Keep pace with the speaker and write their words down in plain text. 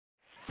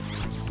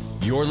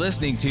You're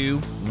listening to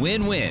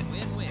Win Win,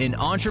 an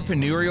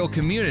entrepreneurial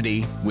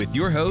community with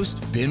your host,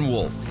 Ben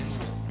Wolf.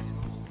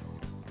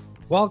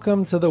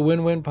 Welcome to the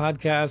Win Win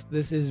podcast.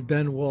 This is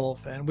Ben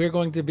Wolf, and we're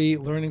going to be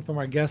learning from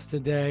our guests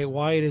today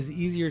why it is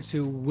easier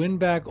to win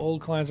back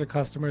old clients or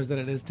customers than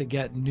it is to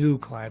get new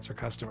clients or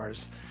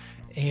customers.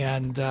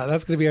 And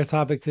that's going to be our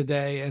topic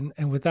today.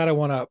 And with that, I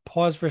want to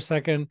pause for a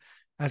second,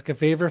 ask a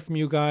favor from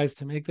you guys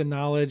to make the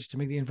knowledge, to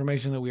make the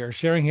information that we are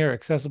sharing here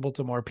accessible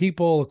to more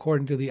people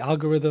according to the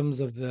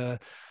algorithms of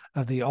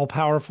the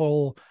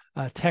all-powerful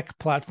tech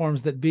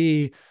platforms that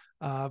be.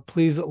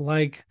 Please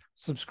like,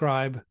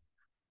 subscribe,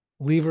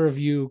 leave a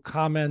review,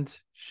 comment,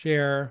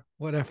 share,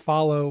 whatever,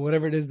 follow,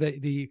 whatever it is that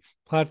the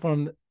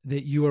platform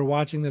that you are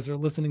watching this or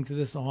listening to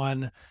this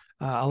on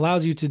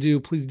allows you to do.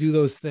 Please do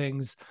those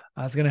things.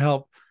 It's going to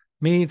help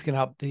me. It's going to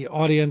help the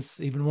audience.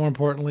 Even more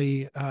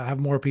importantly, have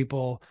more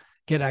people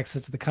get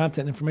access to the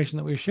content and information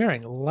that we're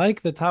sharing,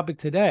 like the topic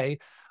today,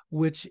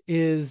 which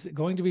is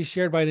going to be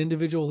shared by an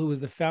individual who is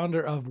the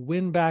founder of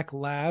Win Back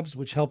Labs,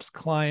 which helps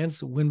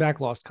clients win back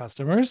lost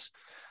customers.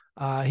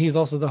 He's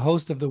also the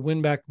host of the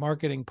Win Back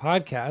Marketing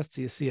podcast.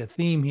 You see a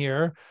theme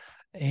here.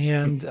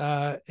 And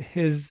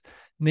his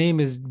name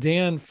is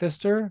Dan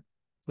Pfister.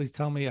 Please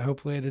tell me,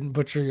 hopefully I didn't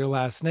butcher your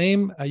last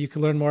name. You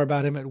can learn more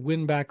about him at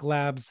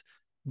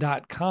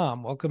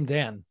winbacklabs.com. Welcome,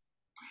 Dan.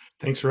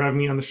 Thanks for having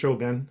me on the show,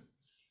 Ben.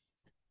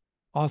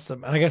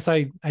 Awesome. And I guess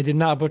I did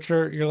not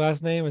butcher your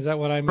last name. Is that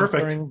what I'm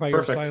inferring by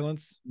your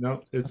silence?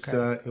 No, it's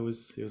okay. It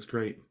was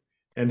great.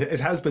 And it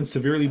has been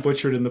severely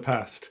butchered in the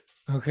past.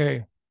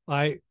 Okay.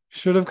 I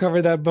should have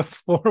covered that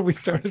before we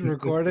started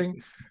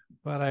recording,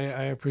 but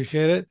I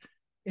appreciate it.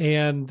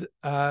 And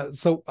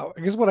so I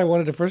guess what I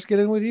wanted to first get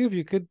in with you, if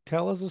you could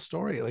tell us a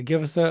story, like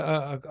give us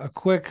a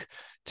quick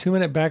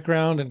 2-minute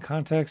background and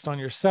context on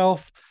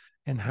yourself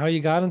and how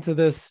you got into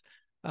this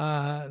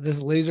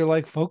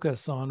laser-like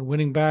focus on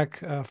winning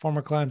back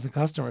former clients and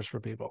customers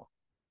for people.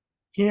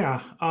 Yeah.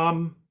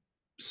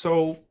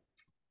 So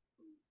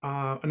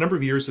a number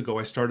of years ago,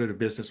 I started a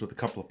business with a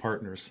couple of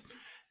partners,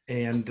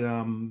 and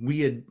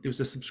it was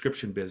a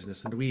subscription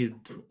business, and we had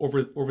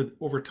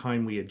over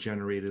time we had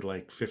generated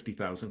like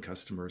 50,000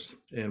 customers,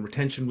 and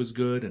retention was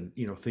good, and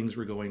things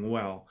were going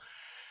well.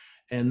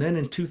 And then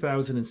in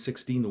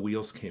 2016, the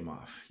wheels came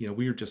off.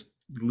 We were just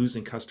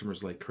losing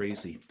customers like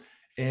crazy.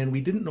 And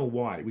we didn't know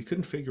why. We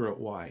couldn't figure out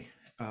why.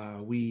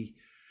 We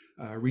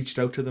reached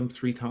out to them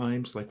 3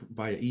 times, like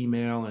via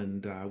email,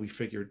 and we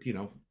figured,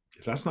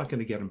 if that's not going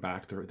to get them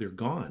back, they're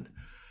gone.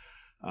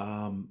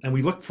 And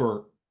we looked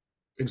for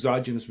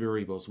exogenous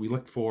variables. We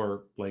looked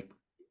for,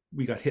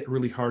 we got hit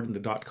really hard in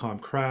the .com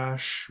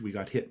crash. We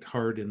got hit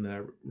hard in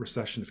the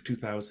recession of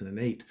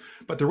 2008.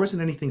 But there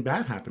wasn't anything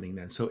bad happening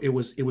then, so it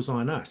was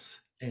on us.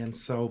 And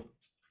so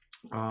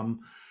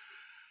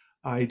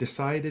I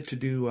decided to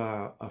do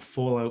a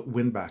full-out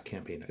win-back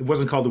campaign. It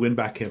wasn't called the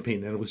win-back campaign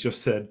then. It was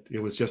just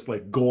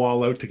like go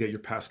all out to get your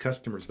past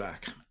customers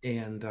back.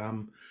 And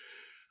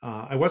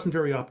I wasn't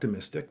very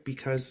optimistic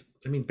because,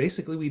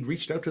 basically we'd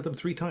reached out to them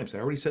 3 times. I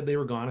already said they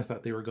were gone. I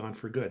thought they were gone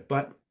for good,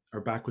 but our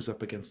back was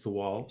up against the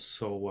wall.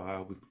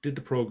 So we did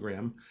the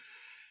program,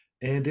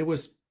 and it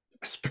was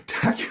a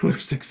spectacular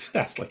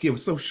success. It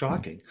was so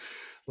shocking.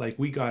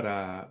 We got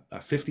a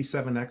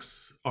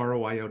 57x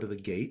ROI out of the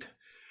gate.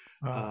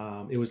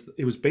 Wow. It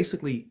was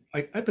basically,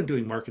 I've been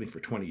doing marketing for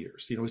 20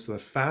 years. It's the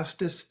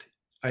fastest.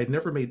 I had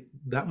never made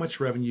that much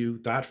revenue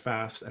that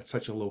fast at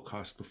such a low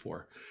cost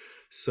before.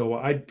 So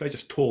I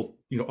just told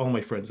all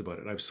my friends about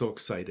it. I was so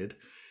excited.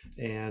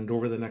 And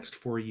over the next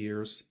 4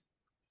 years,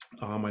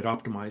 I'd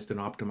optimized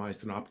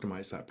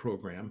that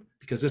program,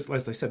 because this,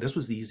 as I said, this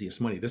was the easiest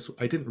money.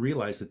 I didn't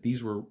realize that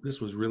this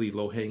was really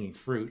low hanging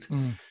fruit.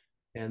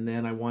 And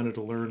then I wanted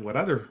to learn what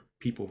other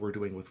people were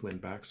doing with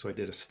WinBack. So I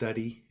did a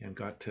study and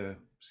got to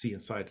see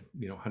inside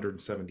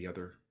 170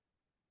 other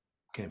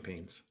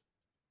campaigns.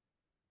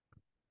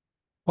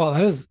 Well,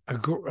 that is a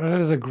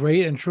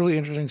great and truly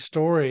interesting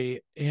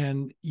story.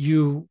 And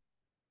you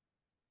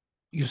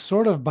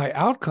sort of, by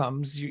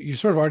outcomes, you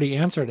sort of already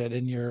answered it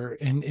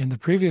in the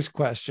previous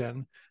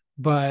question.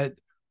 But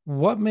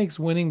what makes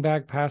winning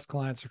back past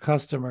clients or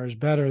customers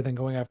better than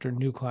going after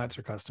new clients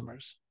or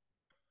customers?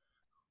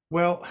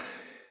 Well,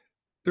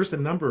 there's a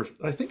number of,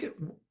 I think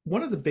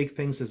one of the big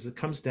things is it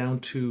comes down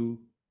to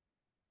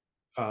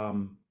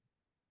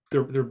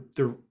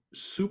they're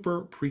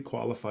super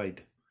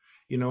pre-qualified.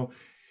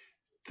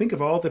 Think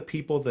of all the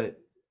people that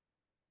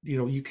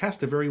you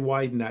cast a very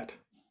wide net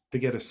to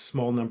get a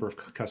small number of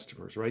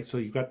customers, right? So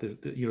you've got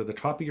the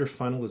top of your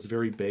funnel is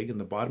very big and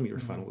the bottom of your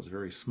funnel is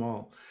very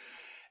small,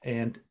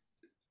 and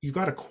you've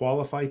got to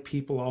qualify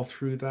people all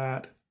through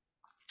that.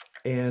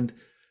 And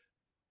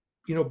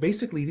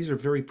basically these are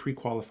very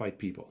pre-qualified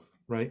people,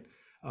 right?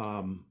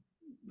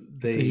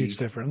 That's a huge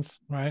difference,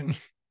 right?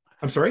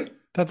 I'm sorry?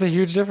 That's a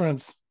huge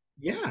difference.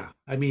 Yeah.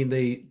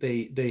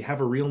 They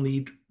have a real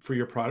need for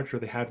your product, or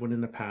they had one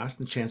in the past,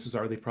 and chances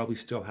are they probably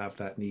still have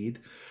that need.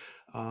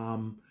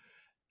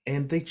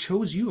 And they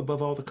chose you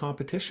above all the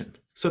competition.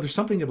 So there's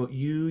something about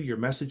you, your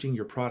messaging,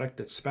 your product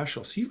that's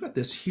special. So you've got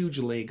this huge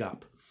leg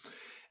up.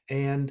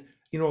 And,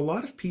 a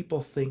lot of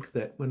people think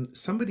that when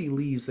somebody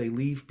leaves, they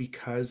leave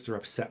because they're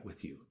upset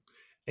with you.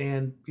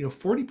 And,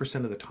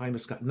 40% of the time,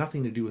 it's got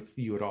nothing to do with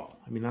you at all.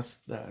 I mean,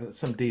 that's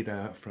some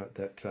data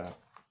that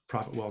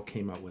ProfitWell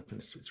came out with. And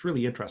it's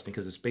really interesting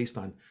because it's based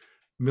on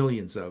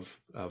millions of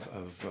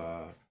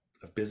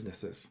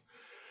businesses.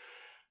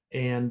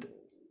 And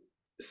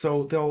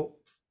so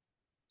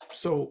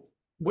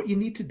what you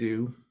need to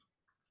do,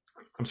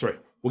 I'm sorry,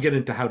 we'll get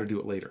into how to do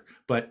it later.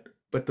 But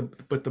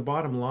the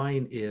bottom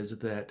line is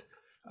that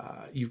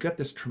you've got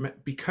this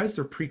because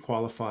they're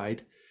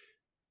pre-qualified,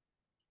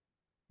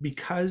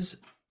 because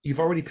you've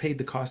already paid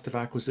the cost of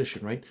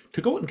acquisition, right?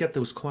 To go out and get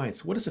those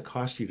clients, what does it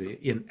cost you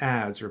in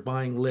ads or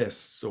buying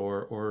lists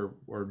or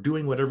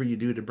doing whatever you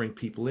do to bring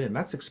people in?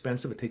 That's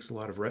expensive. It takes a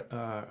lot of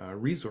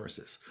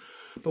resources.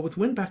 But with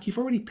WinBack, you've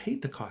already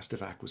paid the cost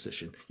of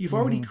acquisition. You've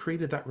already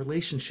created that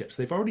relationship.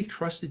 So they've already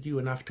trusted you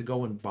enough to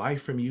go and buy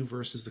from you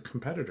versus the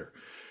competitor.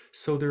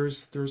 So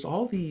there's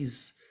all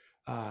these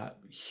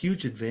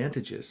huge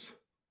advantages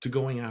to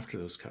going after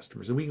those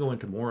customers, and we can go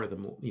into more of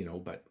them,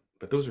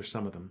 but those are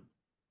some of them.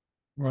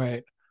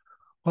 Right.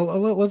 Well,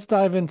 let's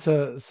dive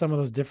into some of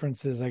those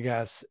differences, I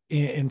guess,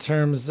 in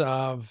terms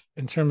of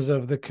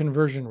the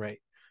conversion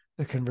rate,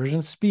 the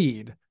conversion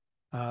speed,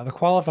 the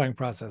qualifying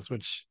process,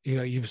 which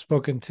you've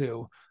spoken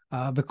to,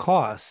 the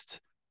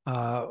cost.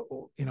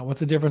 What's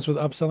the difference with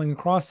upselling and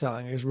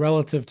cross-selling is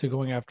relative to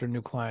going after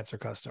new clients or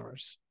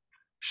customers?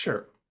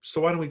 Sure. So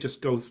why don't we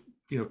just go,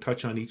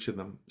 touch on each of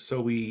them?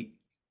 So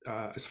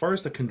as far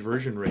as the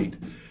conversion rate,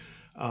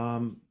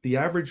 the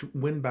average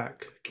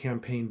win-back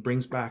campaign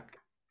brings back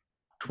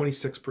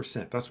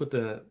 26%. That's what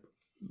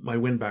my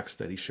win-back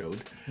study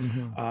showed.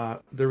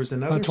 There was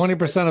another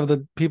 20% of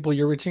the people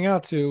you're reaching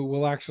out to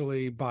will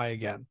actually buy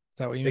again. Is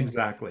that what you mean?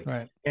 Exactly.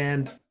 Right.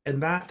 And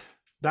that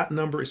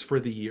number is for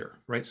the year,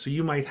 right? So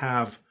you might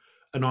have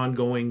an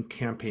ongoing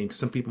campaign.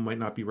 Some people might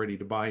not be ready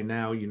to buy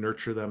now. You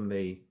nurture them,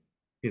 they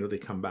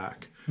come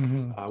back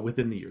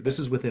within the year. This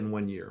is within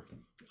 1 year.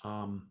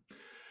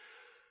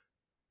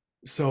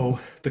 So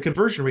the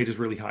conversion rate is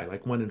really high,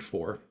 like 1 in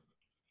 4.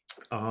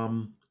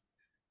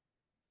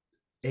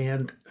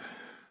 And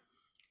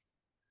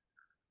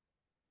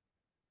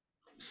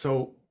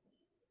so,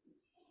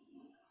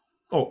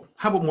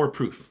 how about more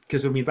proof?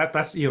 Because I mean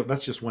that's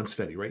just one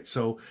study, right?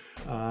 So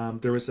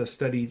there was a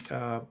study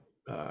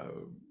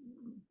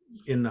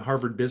in the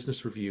Harvard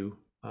Business Review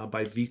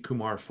by V.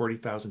 Kumar,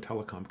 40,000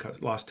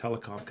 lost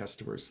telecom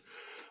customers.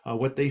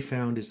 What they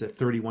found is that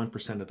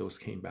 31% of those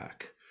came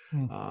back.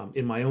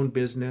 In my own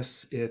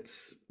business,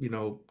 it's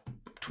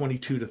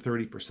 22 to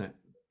 30%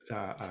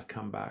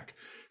 come back.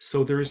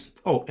 So there's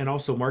and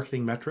also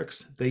marketing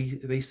metrics.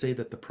 They say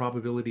that the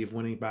probability of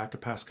winning back a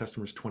past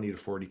customer is 20 to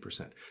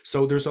 40%.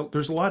 So there's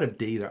a lot of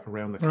data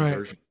around the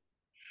conversion.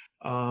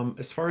 Right.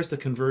 As far as the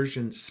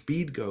conversion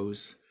speed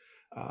goes,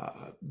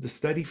 the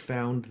study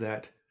found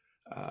that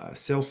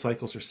sales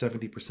cycles are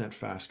 70%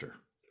 faster.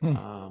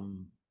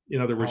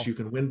 In other words, you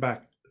can win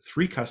back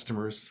 3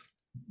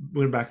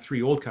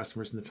 old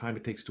customers in the time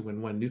it takes to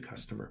win 1 new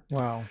customer.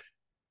 Wow.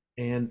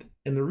 And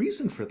the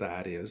reason for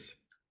that is,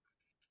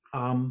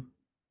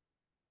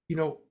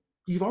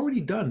 you've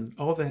already done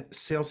all the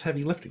sales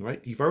heavy lifting,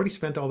 right? You've already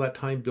spent all that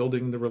time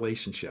building the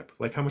relationship.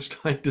 Like, how much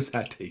time does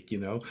that take?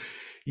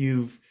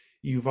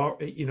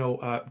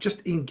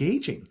 Just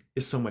engaging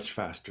is so much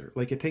faster.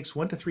 Like, it takes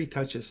 1 to 3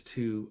 touches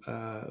to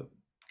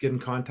get in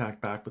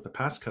contact back with a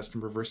past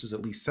customer versus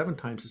at least 7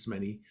 times as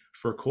many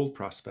for a cold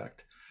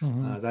prospect.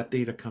 That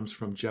data comes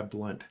from Jeb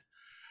Blunt.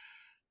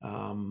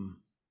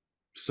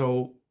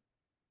 So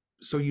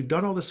you've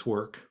done all this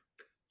work,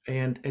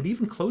 and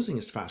even closing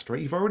is faster,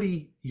 right? You've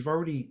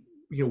already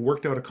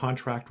worked out a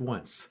contract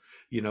once,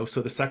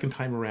 so the second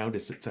time around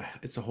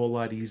it's a whole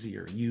lot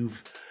easier.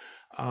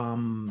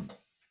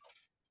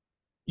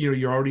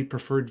 You're already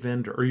preferred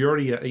vendor, or you're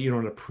already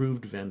an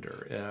approved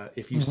vendor.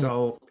 If you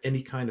sell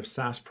any kind of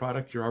SaaS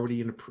product, you're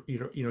already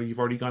you've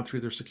already gone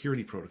through their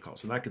security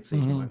protocols, and that could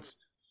save you months.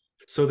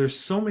 So there's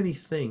so many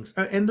things,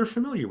 and they're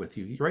familiar with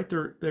you, right?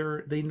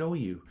 They know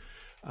you,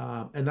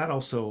 and that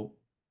also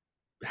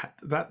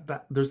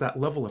that there's that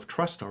level of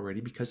trust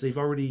already because they've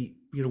already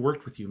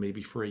worked with you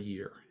maybe for a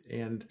year.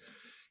 And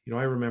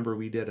I remember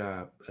we did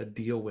a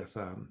deal with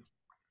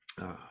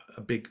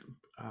a big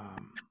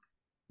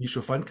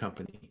mutual fund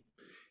company,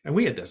 and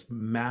we had this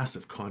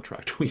massive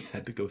contract we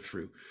had to go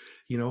through,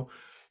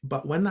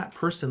 but when that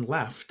person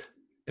left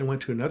and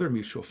went to another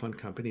mutual fund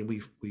company, and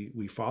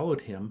we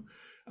followed him,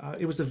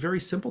 it was a very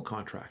simple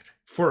contract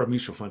for a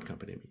mutual fund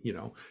company,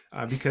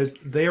 because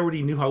they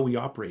already knew how we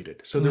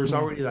operated. So there was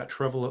already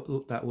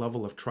that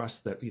level of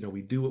trust that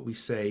we do what we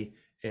say,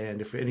 and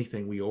if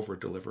anything, we over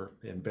deliver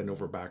and bend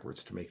over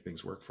backwards to make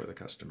things work for the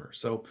customer.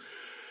 So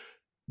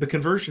the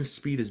conversion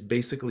speed is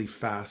basically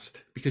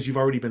fast because you've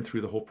already been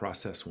through the whole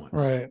process once.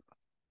 Right.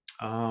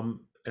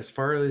 As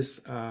far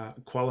as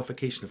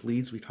qualification of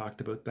leads, we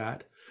talked about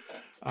that.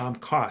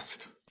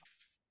 Cost.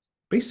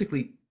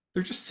 Basically,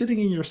 they're just sitting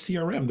in your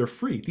CRM. They're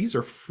free. These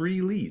are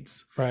free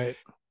leads. Right.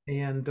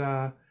 And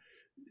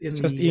in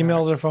Just the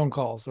emails or phone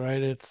calls,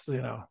 right? It's,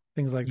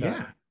 things like that.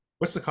 yeah,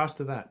 what's the cost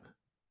of that?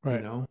 You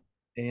Right. know,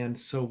 and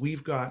so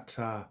we've got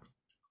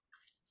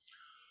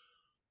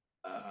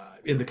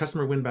in the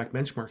customer win back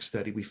benchmark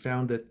study, we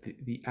found that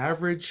the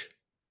average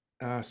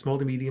small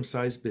to medium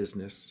sized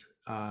business,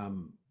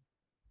 the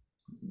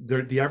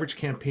average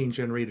campaign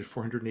generated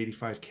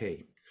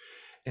 485K,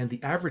 and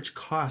the average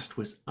cost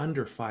was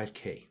under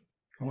 5K.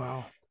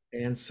 Wow.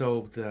 And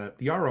so the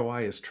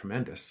ROI is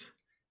tremendous.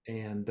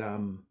 And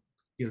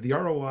the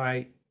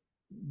ROI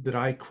that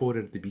I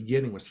quoted at the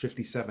beginning was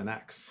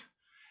 57x.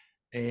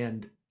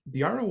 And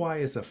the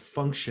ROI is a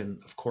function,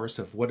 of course,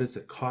 of what does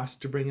it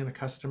cost to bring in a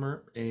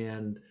customer,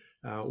 and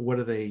what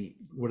do they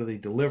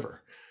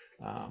deliver.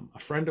 A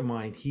friend of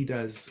mine, he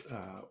does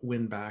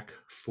win back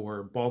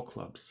for ball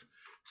clubs.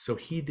 So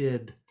he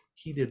did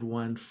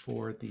one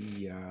for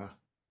the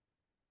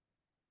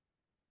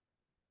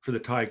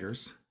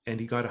Tigers, and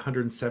he got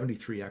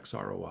 173x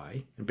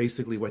ROI. And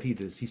basically, what he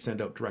did is he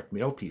sent out direct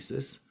mail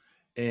pieces,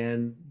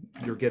 and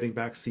you're getting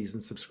back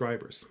season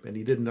subscribers. And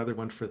he did another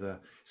one so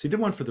he did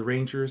one for the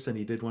Rangers, and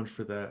he did one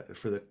for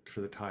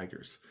the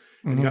Tigers,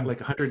 and he got Mhm.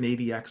 like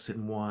 180x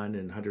in one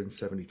and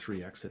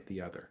 173x at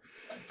the other.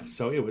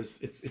 So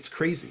it's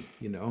crazy.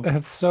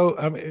 That's so,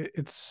 I mean,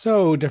 it's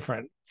so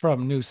different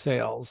from new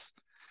sales.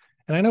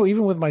 And I know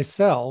even with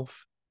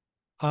myself,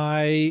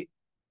 I,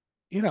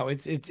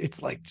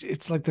 it's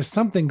like there's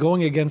something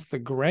going against the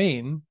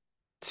grain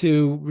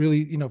to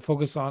really,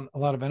 focus on a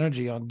lot of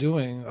energy on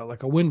doing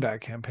like a win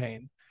back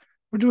campaign.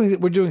 We're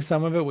doing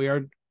some of it.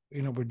 We're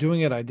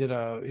doing it. I did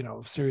a,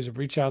 series of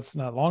reach outs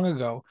not long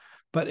ago,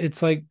 but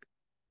it's like,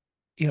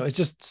 it's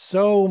just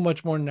so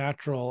much more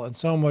natural and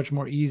so much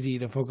more easy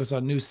to focus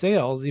on new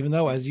sales, even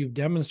though, as you've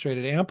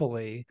demonstrated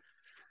amply,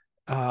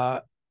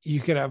 uh,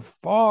 you could have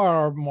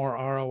far more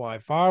ROI,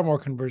 far more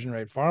conversion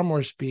rate, far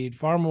more speed,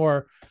 far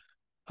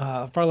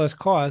less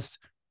cost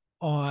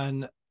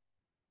on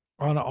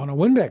a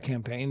win back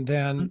campaign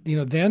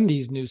than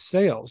these new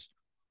sales.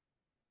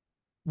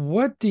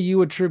 What do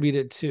you attribute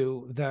it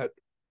to that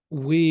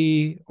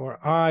we,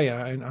 or I,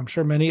 and I'm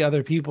sure many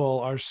other people,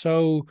 are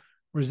so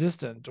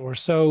resistant, or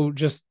so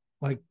just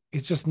like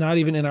it's just not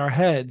even in our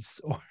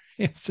heads, or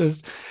it's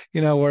just,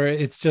 where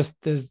it's just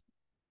there's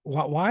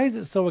why is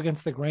it so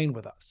against the grain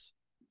with us?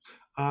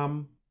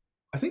 um,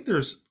 I think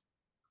there's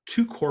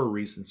two core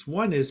reasons.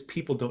 One is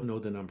people don't know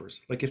the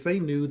numbers. Like if they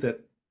knew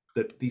that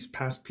these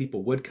past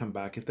people would come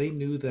back, if they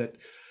knew that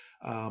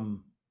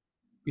um,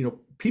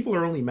 people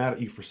are only mad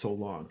at you for so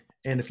long.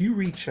 And if you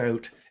reach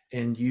out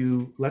and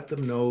you let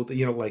them know that,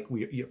 like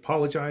you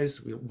apologize,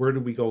 where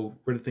did we go?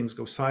 Where did things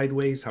go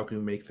sideways? How can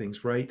we make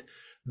things right?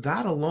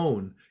 That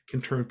alone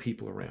can turn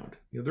people around.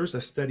 There's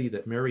a study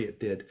that Marriott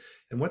did,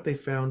 and what they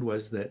found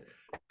was that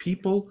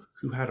people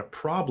who had a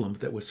problem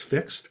that was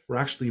fixed were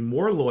actually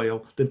more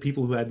loyal than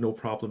people who had no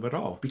problem at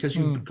all, because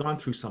you've Mm, gone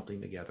through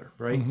something together,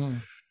 right? hmm.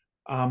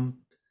 Um,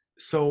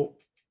 so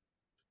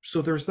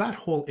so there's that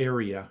whole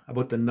area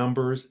about the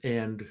numbers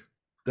and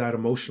that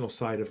emotional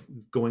side of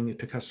going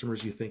into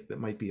customers you think that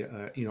might be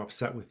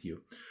upset with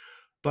you.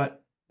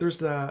 But there's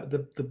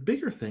the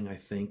bigger thing, I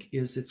think,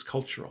 is it's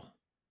cultural.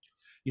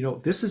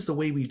 This is the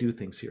way we do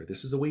things here.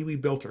 This is the way we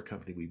built our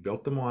company. We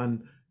built them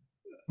on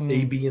A,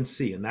 Mm. B, and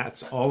C, and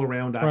that's all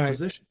around Right.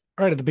 acquisition.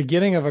 Right. At the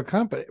beginning of a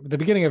company, the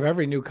beginning of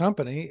every new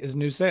company is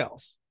new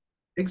sales.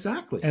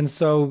 Exactly. And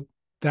so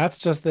that's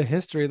just the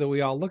history that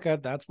we all look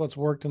at. That's what's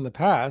worked in the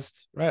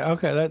past. Right.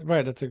 Okay.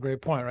 Right. That's a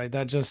great point. Right.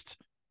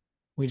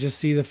 We just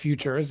see the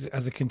future as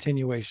a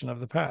continuation of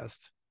the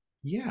past.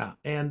 Yeah,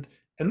 and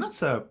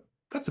that's a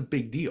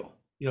big deal.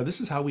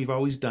 This is how we've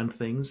always done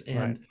things,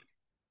 Right.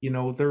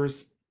 and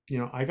there's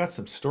I got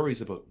some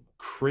stories about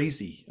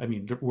crazy. I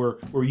mean, where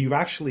you've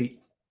actually,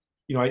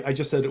 I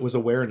just said it was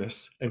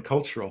awareness and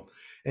cultural,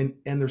 and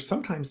there's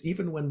sometimes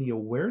even when the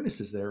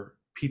awareness is there,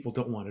 people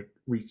don't want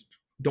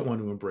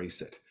to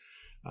embrace it.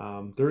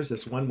 There was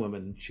this one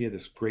woman. She had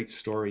this great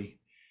story.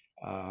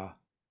 Uh,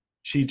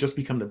 she just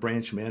become the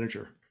branch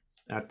manager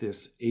at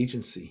this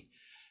agency,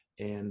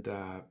 and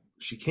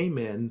she came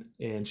in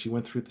and she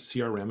went through the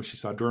CRM, and she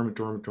saw dormant,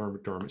 dormant,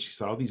 dormant, dormant. She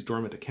saw all these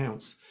dormant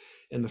accounts.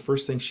 And the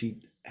first thing she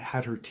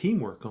had her team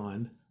work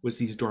on was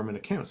these dormant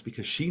accounts,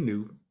 because she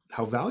knew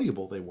how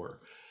valuable they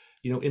were.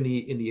 In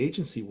the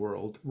agency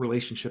world,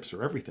 relationships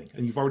are everything.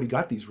 And you've already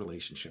got these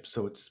relationships.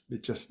 So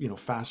it just,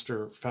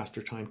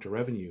 faster time to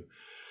revenue.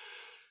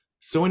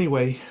 So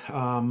anyway,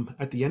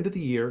 at the end of the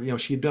year,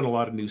 she had done a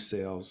lot of new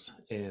sales,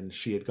 and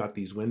she had got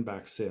these win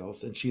back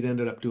sales, and she'd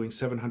ended up doing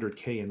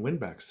 700K in win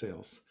back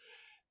sales.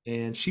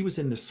 And she was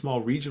in this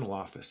small regional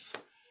office,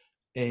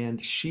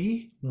 and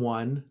she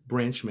won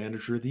branch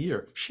manager of the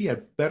year. She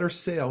had better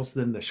sales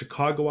than the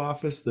Chicago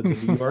office, than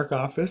the New York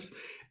office.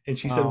 And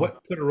she said Wow.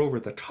 what put her over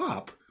the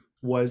top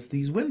was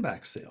these win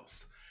back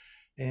sales.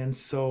 And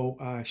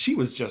so she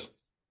was just,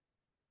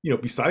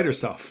 beside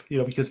herself,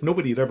 because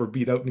nobody had ever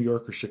beat out New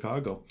York or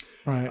Chicago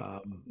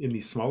Right. in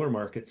these smaller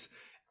markets.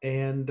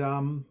 And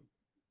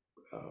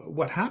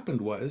what happened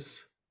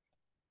was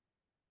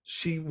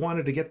she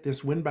wanted to get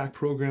this win back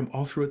program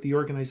all throughout the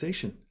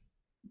organization.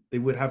 They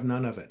would have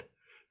none of it.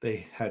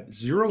 They had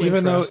zero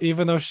Even though interest,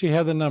 even though she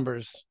had the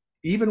numbers.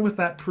 even with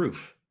that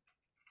proof.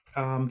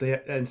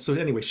 And so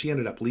anyway, she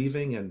ended up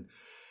leaving, and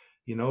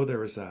there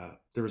was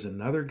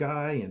another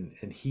guy,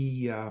 and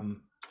he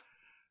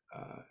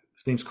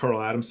his name's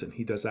Carl Adamson.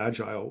 He does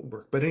agile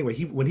work. But anyway,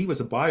 when he was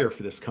a buyer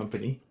for this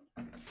company,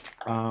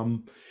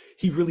 um,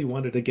 he really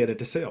wanted to get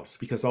into sales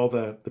because all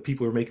the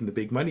people who were making the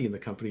big money in the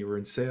company were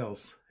in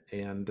sales.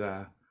 And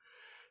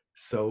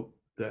so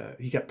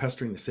he kept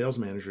pestering the sales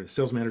manager. The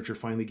sales manager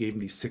finally gave him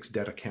these 6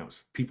 debt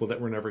accounts, people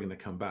that were never going to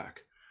come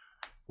back.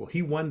 Well,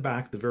 he won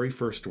back the very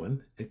first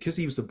one, and because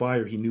he was a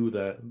buyer, he knew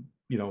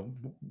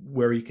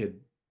where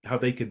how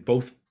they could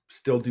both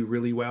still do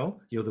really well,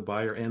 the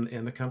buyer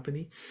and the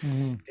company.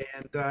 Mm-hmm.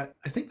 And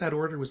I think that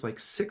order was like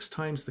 6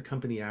 times the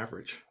company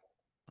average.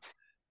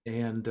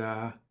 And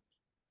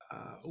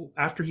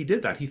after he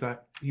did that, he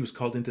thought he was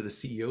called into the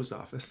CEO's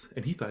office,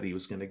 and he thought he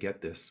was going to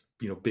get this,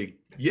 big,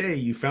 yay,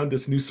 you found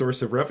this new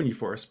source of revenue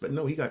for us. But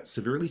no, he got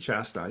severely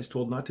chastised,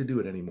 told not to do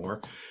it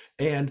anymore.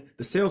 And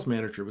the sales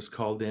manager was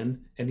called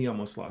in, and he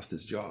almost lost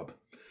his job.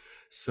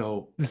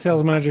 So The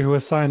sales manager who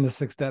assigned the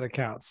 6 debt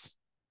accounts.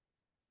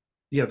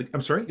 yeah,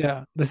 I'm sorry.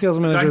 Yeah, the sales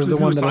manager is Actually, the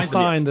who one that assigned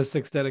them? Yeah. assigned the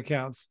 6 debt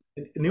accounts.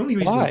 And the only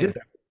reason he did Why?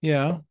 that,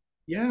 Yeah.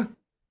 yeah.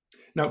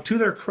 Now, to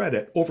their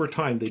credit, over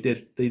time they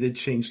did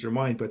change their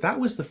mind, but that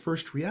was the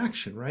first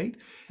reaction, right?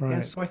 And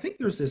Right. so I think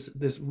there's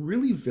this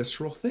really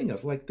visceral thing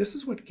of like, this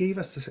is what gave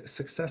us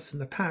success in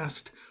the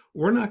past.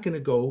 We're not going to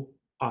go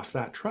off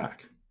that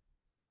track.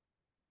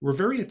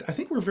 I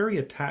think we're very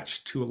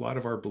attached to a lot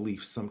of our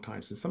beliefs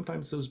sometimes, and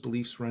sometimes those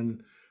beliefs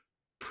run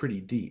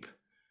pretty deep.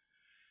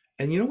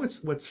 And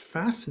what's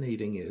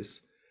fascinating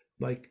is,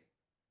 like,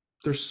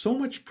 there's so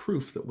much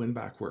proof that win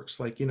back works.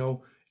 Like,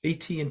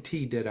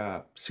 AT&T did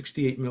a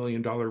 $68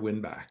 million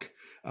win back.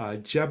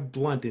 Jeb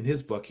Blunt, in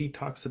his book, he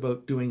talks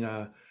about doing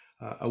a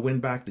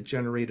win back that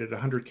generated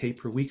 $100K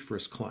per week for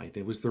his client.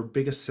 It was their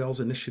biggest sales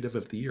initiative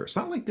of the year. It's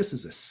not like this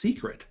is a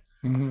secret,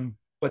 Mm-hmm.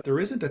 but there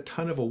isn't a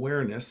ton of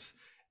awareness.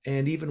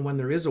 And even when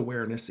there is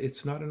awareness,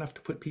 it's not enough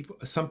to put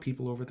some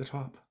people over the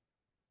top.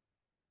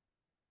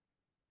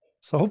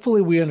 So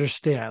hopefully we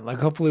understand, like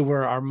hopefully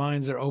our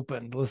minds are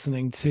open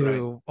listening Right.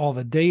 to all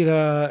the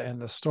data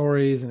and the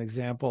stories and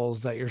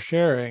examples that you're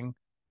sharing.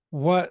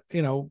 What,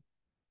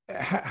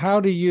 how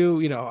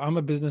do I'm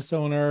a business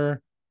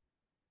owner,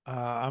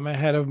 I'm a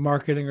head of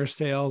marketing or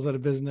sales at a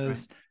Right.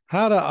 business.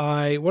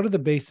 What are the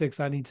basics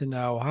I need to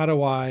know? How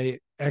do I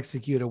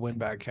execute a win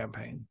back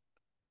campaign?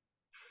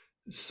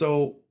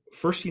 So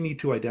first, you need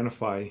to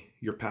identify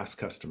your past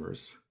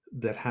customers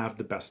that have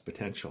the best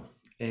potential.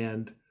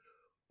 And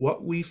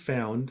what we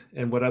found,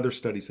 and what other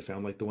studies have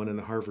found, like the one in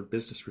the Harvard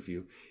Business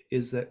Review,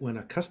 is that when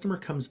a customer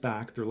comes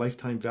back, their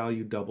lifetime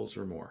value doubles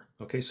or more.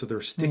 Okay, so they're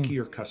Hmm,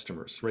 stickier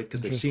customers, right?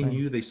 Because they've seen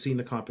interesting. you, they've seen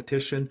the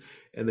competition,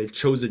 and they've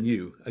chosen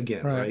you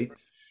again, Right. right?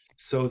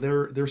 So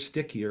they're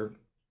stickier.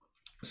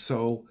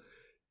 So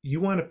you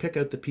want to pick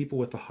out the people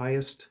with the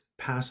highest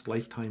past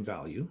lifetime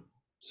value.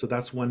 So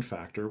that's one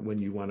factor when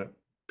you want to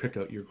pick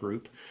out your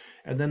group.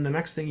 And then the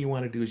next thing you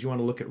want to do is you want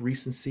to look at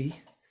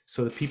recency.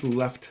 So the people who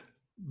left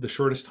the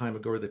shortest time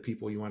ago are the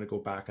people you want to go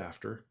back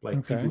after, like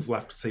people Okay. who've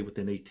left, say,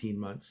 within 18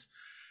 months.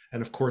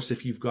 And of course,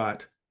 if you've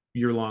got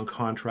year-long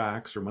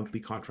contracts or monthly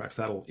contracts,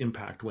 that'll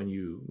impact when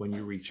you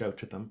reach out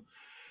to them.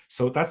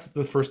 So that's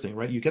the first thing,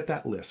 right? You get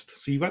that list.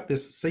 So you got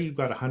this, say you've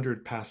got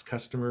 100 past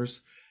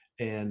customers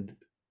and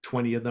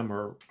 20 of them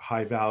are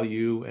high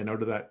value, and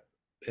out of that,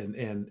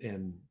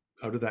 and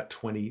out of that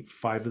 20,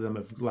 5 of them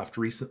have left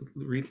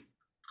recently.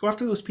 Go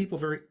after those people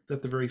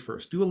at the very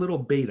first. Do a little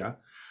beta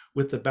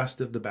with the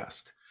best of the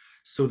best,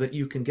 so that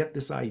you can get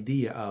this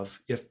idea of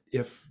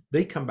if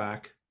they come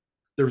back,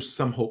 there's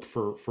some hope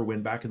for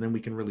win back, and then we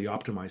can really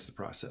optimize the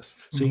process.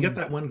 So you Mm-hmm. get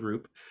that one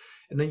group,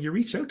 and then you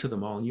reach out to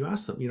them all and you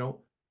ask them,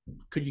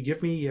 could you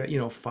give me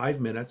 5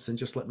 minutes and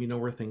just let me know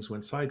where things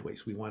went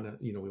sideways? We want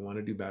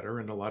to do better,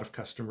 and a lot of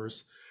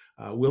customers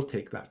will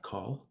take that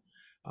call.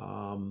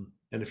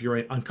 And if you're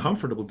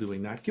uncomfortable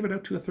doing that, give it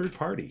out to a third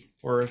party.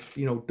 Or if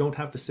don't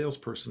have the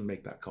salesperson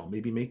make that call,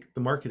 maybe make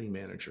the marketing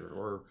manager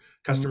or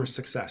customer Mm-hmm.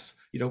 success.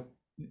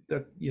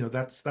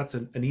 That's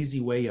an easy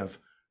way of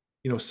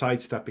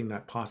sidestepping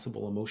that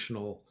possible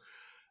emotional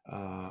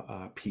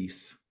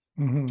piece.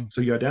 Mm-hmm. So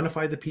you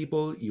identify the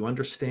people, you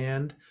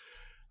understand.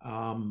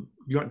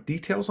 You want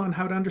details on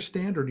how to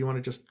understand, or do you want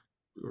to just,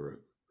 or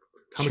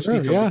how much Sure.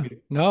 detail do Yeah. you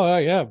need? No.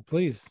 Yeah.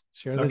 Please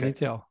share the Okay.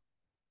 detail.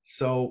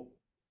 So,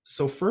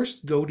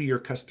 first go to your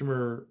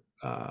customer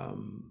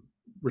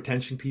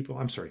retention people.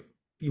 I'm sorry,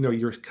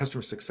 your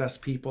customer success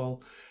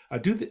people.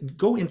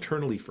 Go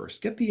internally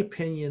first. Get the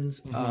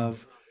opinions Mm-hmm.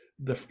 of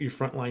your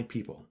frontline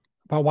people.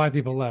 About why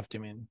people left, you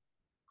mean?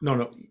 No,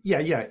 no, yeah,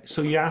 yeah.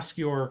 So you ask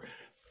your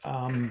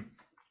um,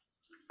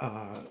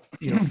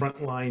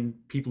 frontline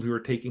people who are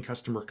taking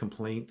customer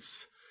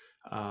complaints.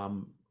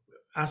 Um,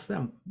 Ask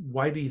them,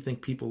 why do you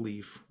think people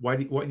leave? What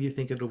do you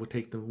think it would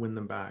take to win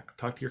them back?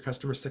 Talk to your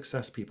customer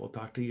success people.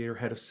 Talk to your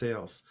head of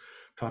sales.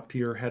 Talk to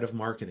your head of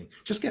marketing.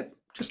 Just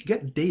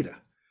get data,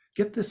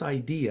 get this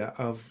idea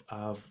of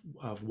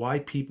why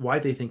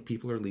they think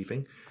people are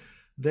leaving,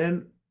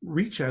 then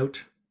reach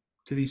out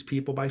to these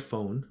people by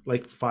phone,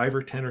 like 5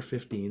 or 10 or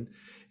 15,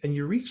 and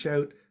you reach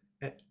out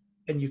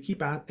and you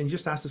and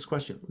just ask this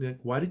question, like,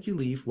 why did you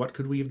leave? What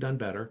could we have done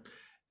better?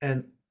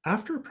 And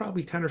after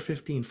probably 10 or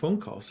 15 phone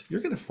calls,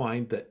 you're going to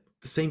find that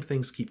the same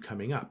things keep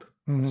coming up,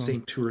 the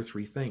same 2 or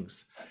 3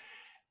 things.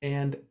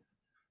 And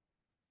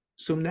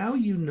so now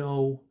you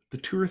know the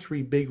 2 or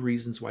 3 big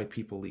reasons why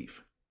people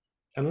leave.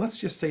 And let's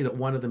just say that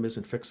one of them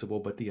isn't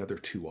fixable, but the other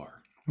 2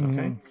 are.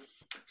 Okay.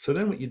 So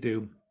then what you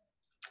do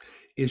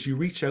is you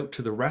reach out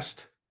to the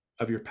rest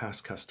of your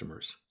past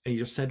customers and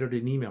you just send out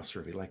an email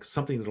survey, like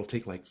something that'll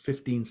take like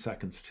 15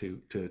 seconds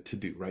to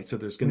do, right? So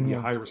there's going to be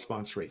a high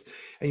response rate.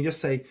 And you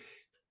just say,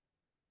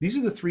 these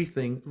are the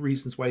 3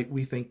 reasons why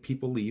we think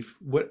people leave.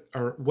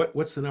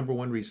 What's the number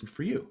 1 reason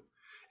for you?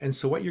 And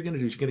so what you're going to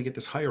do is you're going to get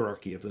this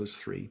hierarchy of those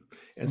 3.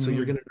 And so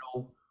you're going to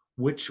know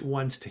which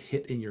ones to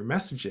hit in your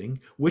messaging,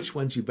 which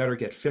ones you better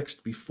get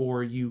fixed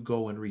before you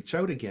go and reach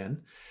out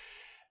again.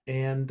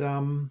 And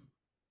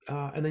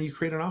then you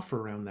create an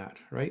offer around that,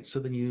 right? So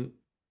then you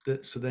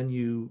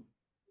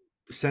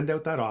send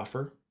out that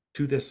offer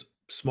to this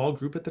small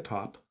group at the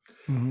top.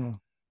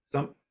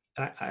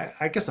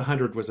 I guess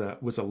 100 was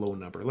a low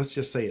number. Let's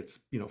just say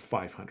it's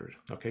 500.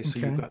 Okay, so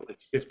you've got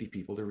like 50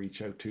 people to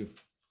reach out to,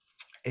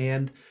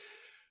 and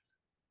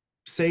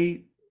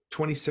say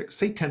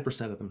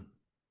 10% of them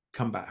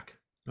come back.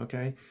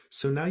 Okay,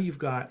 so now you've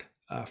got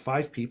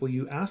 5 people.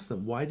 You ask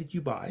them, why did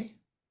you buy?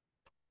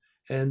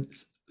 And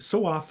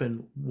so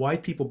often why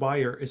people buy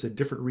is a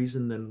different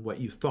reason than what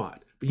you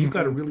thought, but you've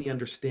got to really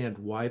understand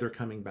why they're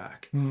coming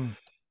back.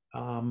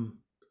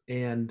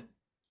 And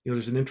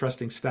there's an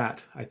interesting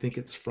stat. I think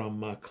it's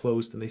from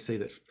Closed, and they say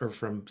that, or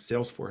from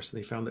Salesforce,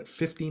 and they found that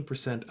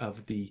 15%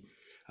 of the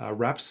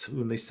reps,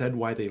 when they said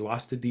why they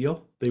lost a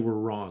deal, they were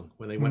wrong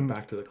when they went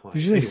back to the client.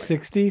 Usually anyway,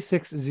 60.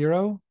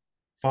 15%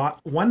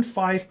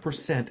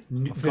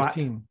 got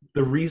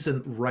the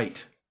reason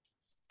right.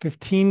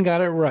 15 got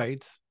it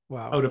right.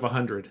 Wow. Out of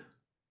 100.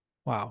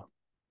 Wow.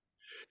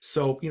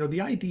 So,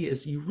 the idea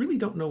is you really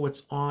don't know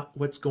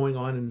what's going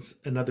on in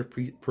another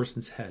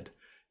person's head.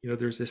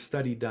 There's this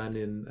study done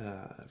in,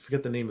 I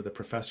forget the name of the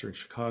professor in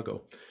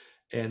Chicago.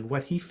 And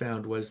what he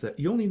found was that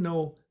you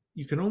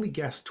can only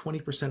guess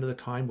 20% of the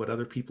time what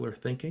other people are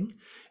thinking.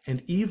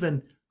 And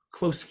even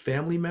close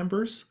family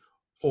members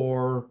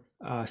or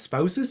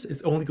spouses,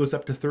 it only goes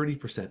up to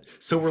 30%.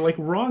 So we're like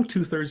wrong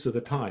 2/3 of the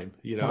time,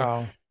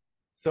 Wow.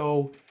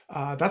 So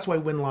that's why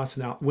win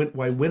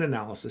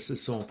analysis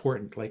is so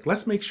important. Like,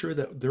 let's make sure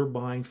that they're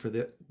buying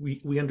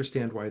we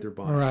understand why they're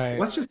buying. Right.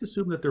 Let's just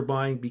assume that they're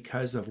buying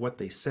because of what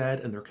they said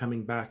and they're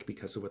coming back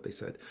because of what they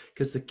said.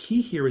 Because the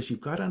key here is you've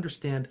got to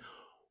understand,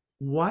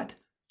 what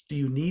do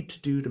you need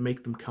to do to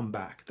make them come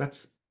back?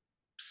 That's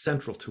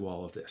central to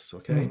all of this.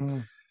 Okay.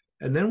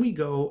 And then we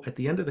go at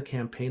the end of the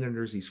campaign and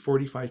there's these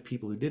 45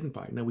 people who didn't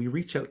buy. Now we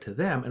reach out to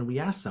them and we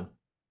ask them,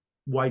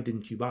 why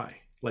didn't you buy?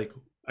 Like,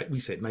 we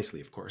say it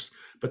nicely, of course,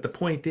 but the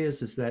point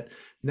is that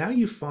now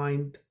you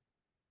find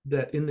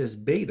that in this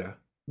beta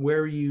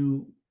where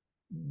you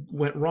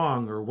went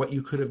wrong or what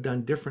you could have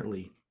done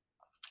differently.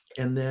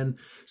 And then,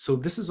 so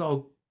this is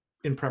all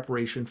in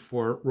preparation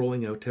for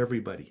rolling out to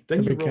everybody.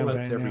 Then you roll out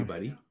to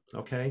everybody.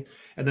 Okay.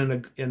 And then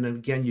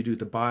again, you do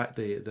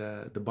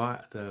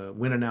the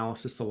win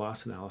analysis, the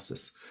loss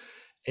analysis.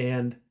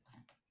 And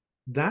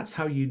that's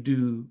how you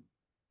do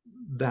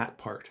that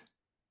part.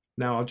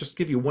 Now I'll just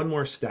give you one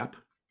more step.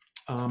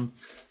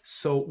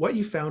 So what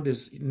you found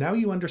is, now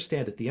you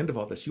understand at the end of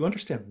all this, you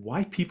understand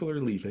why people are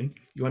leaving.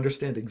 You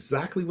understand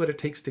exactly what it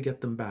takes to get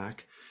them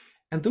back.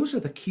 And those are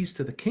the keys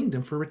to the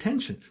kingdom for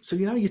retention. So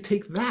now you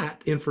take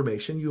that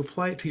information, you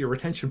apply it to your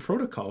retention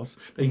protocols.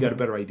 Now you got a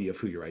better idea of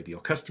who your ideal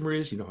customer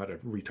is. You know how to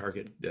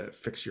retarget,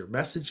 fix your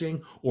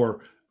messaging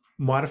or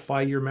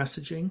modify your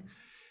messaging.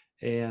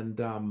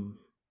 And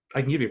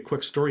I can give you a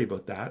quick story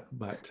about that,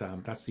 but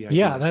that's the idea.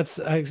 Yeah,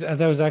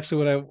 that was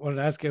actually what I wanted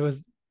to ask.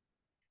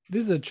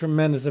 This is a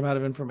tremendous amount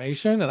of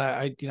information, and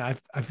I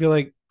feel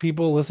like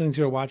people listening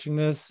to or watching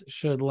this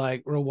should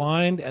like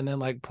rewind and then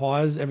like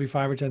pause every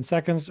 5 or 10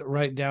 seconds,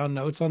 write down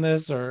notes on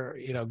this, or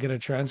get a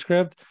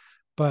transcript.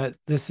 But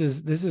this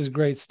is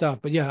great stuff.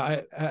 But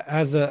yeah,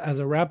 as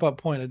a wrap up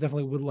point, I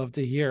definitely would love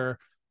to hear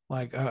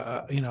like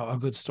a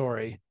good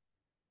story.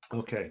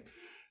 Okay,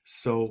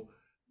 so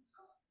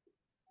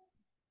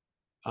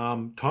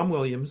Tom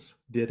Williams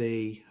did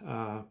a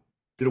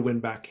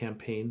win back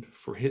campaign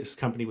for his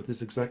company with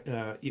his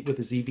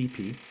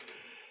EVP,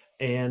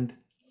 and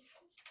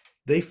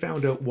they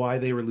found out why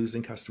they were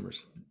losing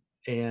customers.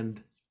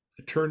 And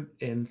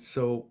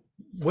so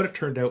what it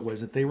turned out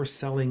was that they were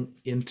selling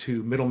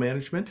into middle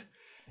management,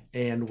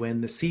 and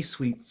when the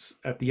C-suites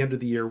at the end of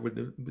the year,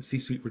 when the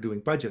C-suite were doing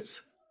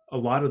budgets, a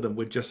lot of them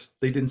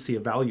they didn't see a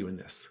value in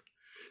this.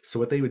 So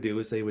what they would do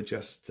is they would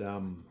just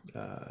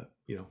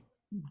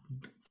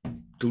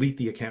delete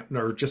the account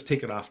or just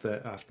take it off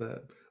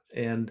the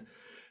and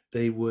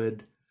they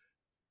would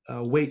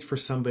wait for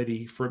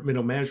somebody for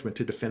middle management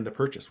to defend the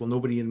purchase. Well,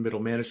 nobody in middle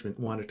management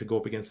wanted to go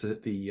up against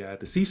the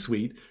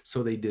C-suite,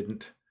 so they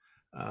didn't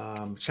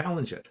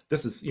challenge it.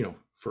 This is,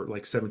 for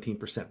like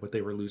 17% what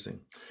they were losing.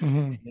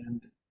 Mm-hmm.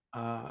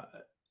 And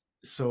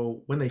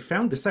so when they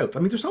found this out, I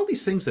mean, there's all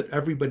these things that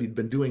everybody had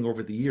been doing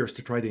over the years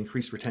to try to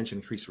increase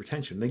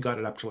retention. They got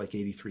it up to like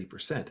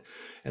 83%,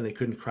 and they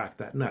couldn't crack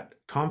that nut.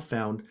 Tom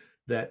found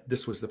that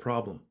this was the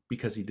problem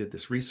because he did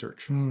this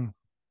research. Mm.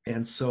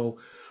 And so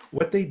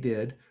what they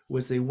did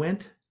was they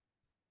went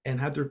and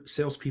had their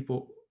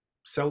salespeople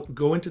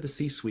go into the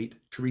C-suite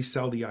to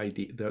resell the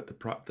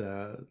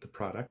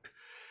product,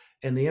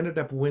 and they ended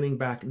up winning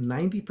back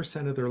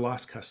 90% of their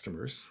lost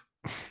customers,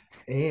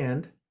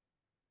 and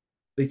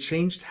they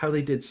changed how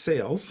they did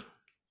sales,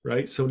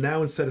 right? So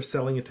now instead of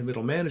selling it to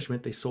middle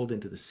management, they sold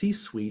into the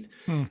C-suite,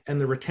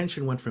 and the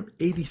retention went from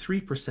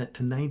 83%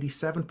 to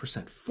 97%,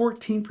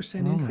 14%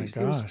 increase.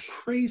 It was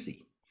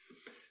crazy.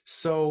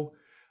 So,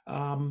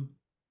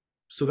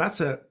 so that's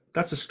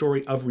a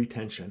story of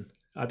retention.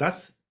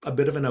 That's a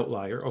bit of an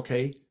outlier.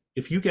 Okay,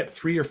 if you get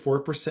 3 or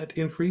 4%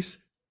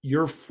 increase,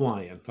 you're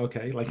flying.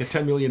 Okay, like a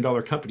 $10 million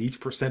company, each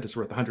percent is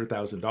worth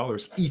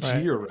 $100,000 each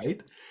year,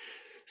 right?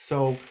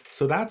 So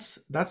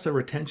that's a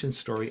retention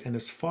story. And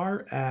as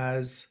far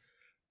as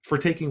for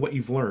taking what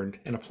you've learned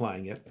and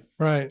applying it,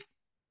 right?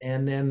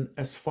 And then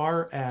as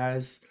far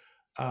as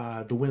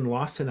the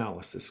win-loss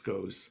analysis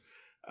goes,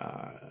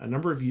 a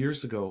number of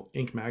years ago,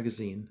 Inc.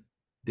 magazine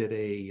did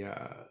a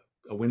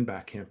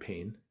win-back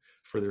campaign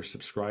for their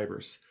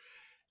subscribers,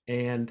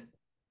 and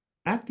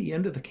at the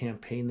end of the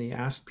campaign, they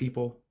asked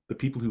the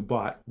people who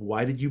bought,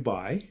 why did you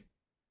buy?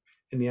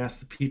 And they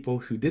asked the people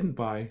who didn't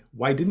buy,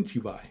 why didn't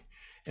you buy?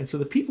 And so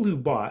the people who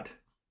bought,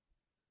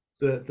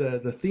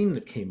 the theme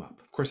that came up,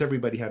 of course,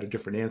 everybody had a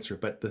different answer,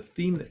 but the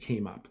theme that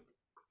came up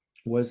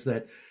was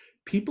that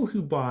people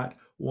who bought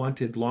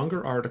wanted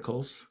longer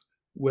articles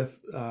with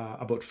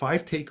about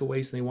 5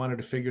 takeaways, and they wanted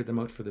to figure them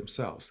out for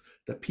themselves.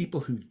 The people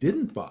who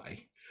didn't buy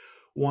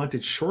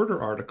wanted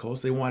shorter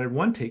articles. They wanted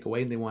 1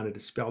 takeaway, and they wanted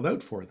it spelled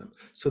out for them.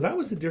 So that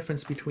was the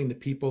difference between the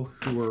people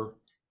who were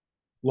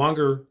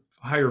longer,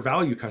 higher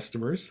value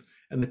customers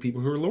and the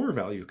people who were lower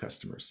value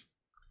customers.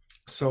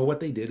 So what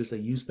they did is they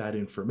used that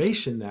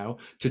information now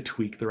to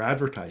tweak their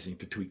advertising,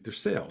 to tweak their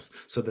sales.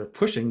 So they're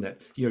pushing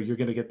that, you're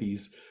going to get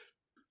these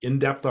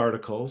in-depth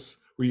articles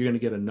where you're going to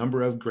get a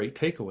number of great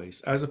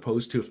takeaways, as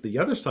opposed to if the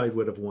other side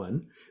would have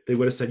won, they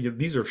would have said,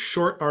 these are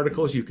short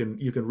articles, you can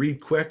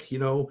read quick,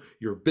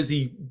 you're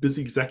busy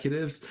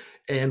executives,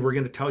 and we're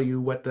going to tell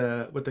you what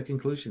the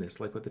conclusion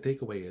is, like what the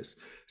takeaway is.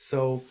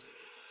 So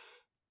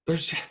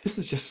this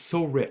is just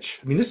so rich.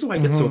 I mean, this is why I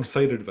get so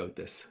excited about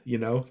this,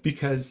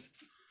 because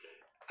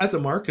as a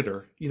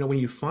marketer, when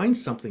you find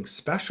something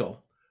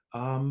special,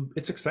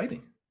 it's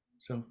exciting.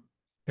 So,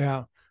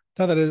 yeah,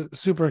 no, that is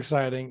super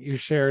exciting. You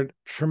shared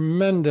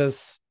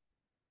tremendous,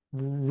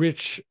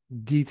 rich,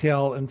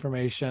 detailed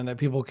information that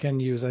people can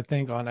use, I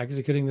think, on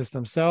executing this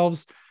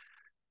themselves.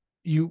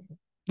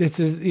 This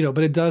is,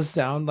 but it does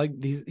sound like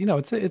these,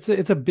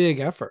 it's a big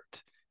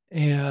effort,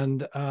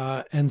 and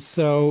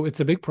so it's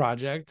a big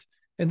project.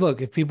 And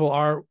look, if people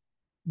are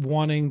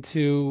wanting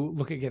to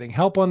look at getting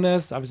help on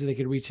this, obviously they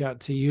could reach out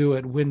to you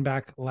at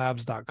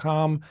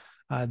winbacklabs.com.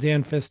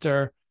 Dan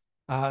Pfister,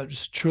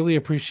 just truly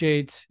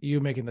appreciate you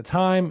making the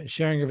time,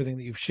 sharing everything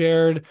that you've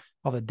shared,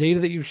 all the data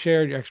that you've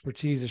shared. Your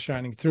expertise is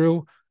shining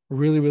through.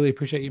 Really, really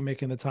appreciate you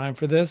making the time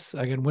for this.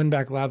 Again,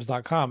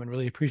 winbacklabs.com, and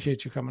really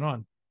appreciate you coming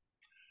on.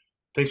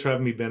 Thanks for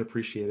having me, Ben.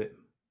 Appreciate it.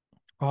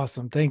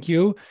 Awesome. Thank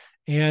you.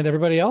 And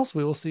everybody else,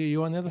 we will see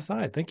you on the other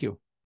side. Thank you.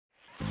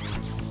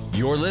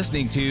 You're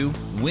listening to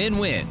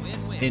Win-Win,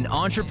 an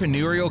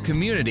entrepreneurial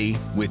community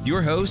with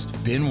your host,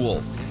 Ben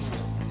Wolf.